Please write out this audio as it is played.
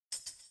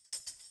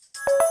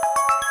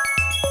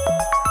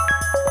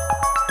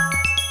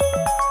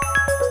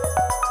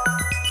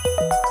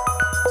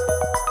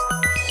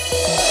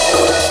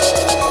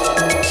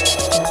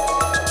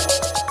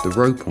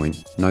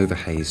Rhopoint Novo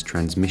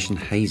transmission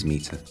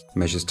Hazemeter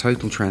measures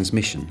total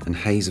transmission and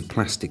haze of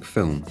plastic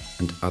film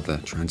and other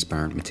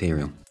transparent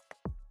material.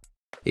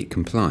 It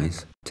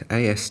complies to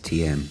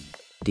ASTM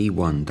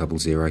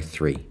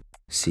D1003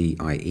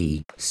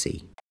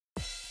 CIEC.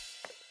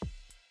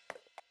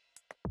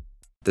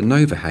 The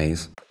Novo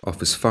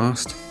offers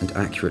fast and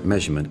accurate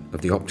measurement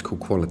of the optical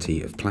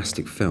quality of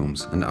plastic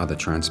films and other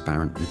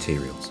transparent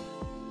materials.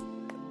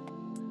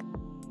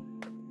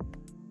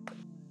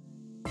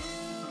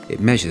 It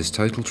measures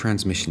total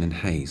transmission and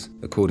haze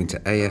according to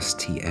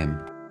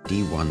ASTM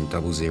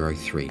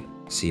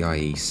D1003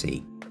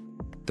 CIEC,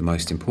 the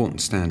most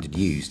important standard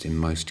used in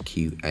most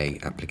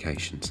QA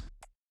applications.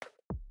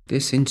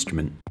 This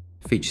instrument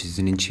features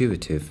an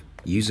intuitive,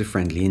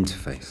 user-friendly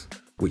interface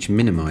which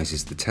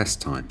minimises the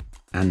test time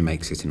and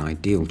makes it an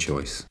ideal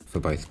choice for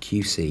both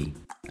QC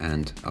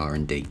and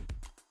R&D.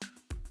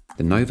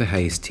 The Novo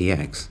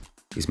HazeTX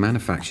is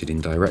manufactured in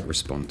direct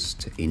response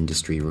to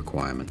industry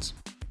requirements.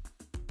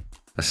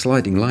 A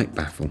sliding light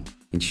baffle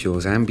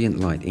ensures ambient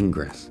light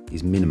ingress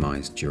is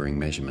minimised during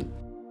measurement.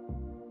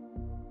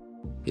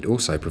 It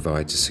also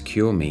provides a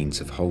secure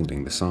means of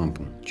holding the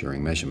sample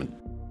during measurement.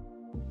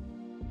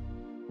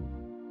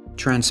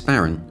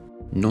 Transparent,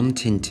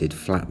 non-tinted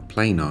flat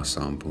planar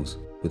samples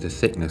with a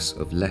thickness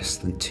of less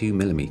than 2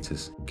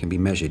 mm can be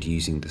measured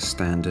using the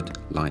standard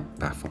light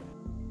baffle.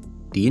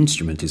 The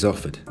instrument is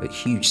offered at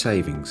huge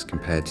savings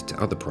compared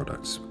to other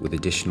products with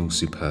additional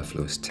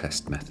superfluous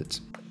test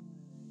methods.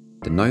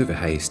 The Novo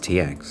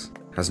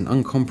HazeTX has an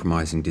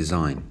uncompromising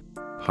design,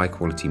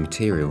 high-quality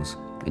materials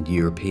and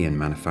European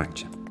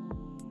manufacture.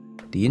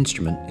 The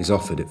instrument is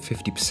offered at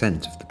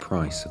 50% of the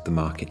price of the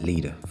market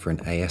leader for an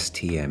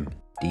ASTM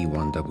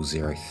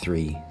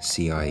D1003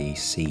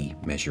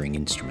 CIEC measuring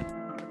instrument.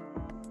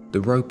 The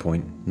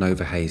Rhopoint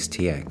Novo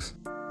HazeTX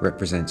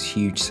represents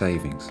huge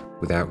savings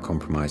without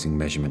compromising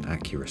measurement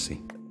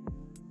accuracy.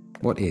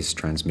 What is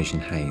transmission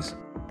haze?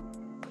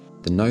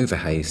 The Novo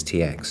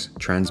HazeTX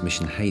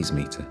transmission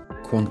Hazemeter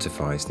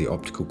quantifies the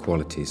optical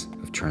qualities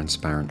of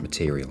transparent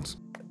materials.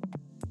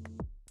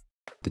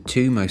 The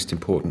two most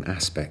important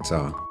aspects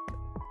are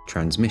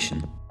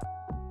transmission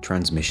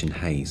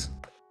haze.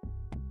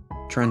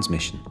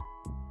 Transmission,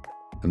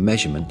 a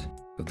measurement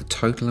of the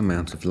total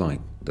amount of light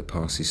that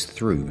passes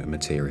through a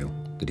material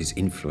that is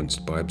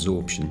influenced by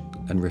absorption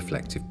and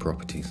reflective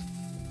properties.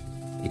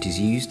 It is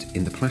used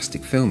in the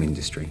plastic film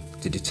industry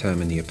to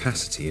determine the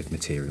opacity of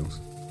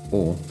materials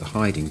or the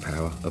hiding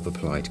power of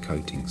applied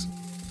coatings.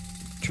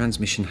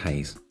 Transmission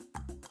haze,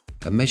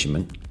 a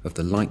measurement of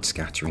the light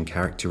scattering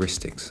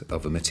characteristics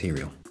of a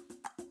material.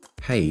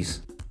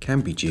 Haze can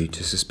be due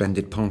to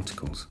suspended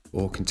particles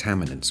or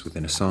contaminants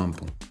within a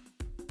sample,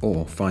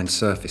 or fine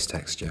surface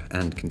texture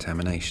and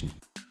contamination.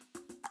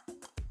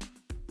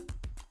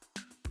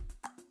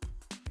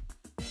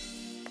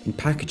 In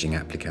packaging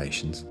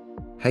applications,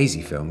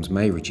 hazy films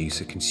may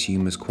reduce a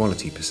consumer's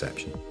quality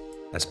perception,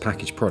 as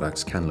packaged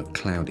products can look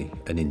cloudy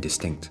and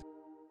indistinct.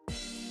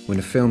 When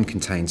a film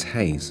contains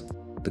haze,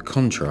 the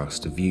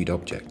contrast of viewed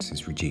objects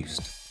is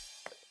reduced.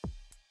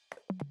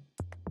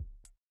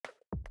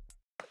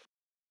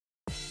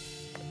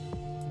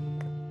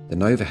 The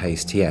Novo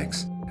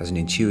HazeTX has an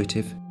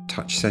intuitive,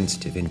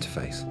 touch-sensitive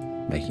interface,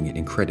 making it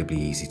incredibly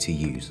easy to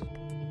use.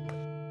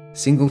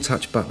 Single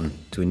touch button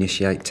to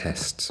initiate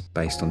tests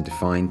based on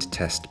defined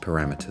test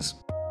parameters.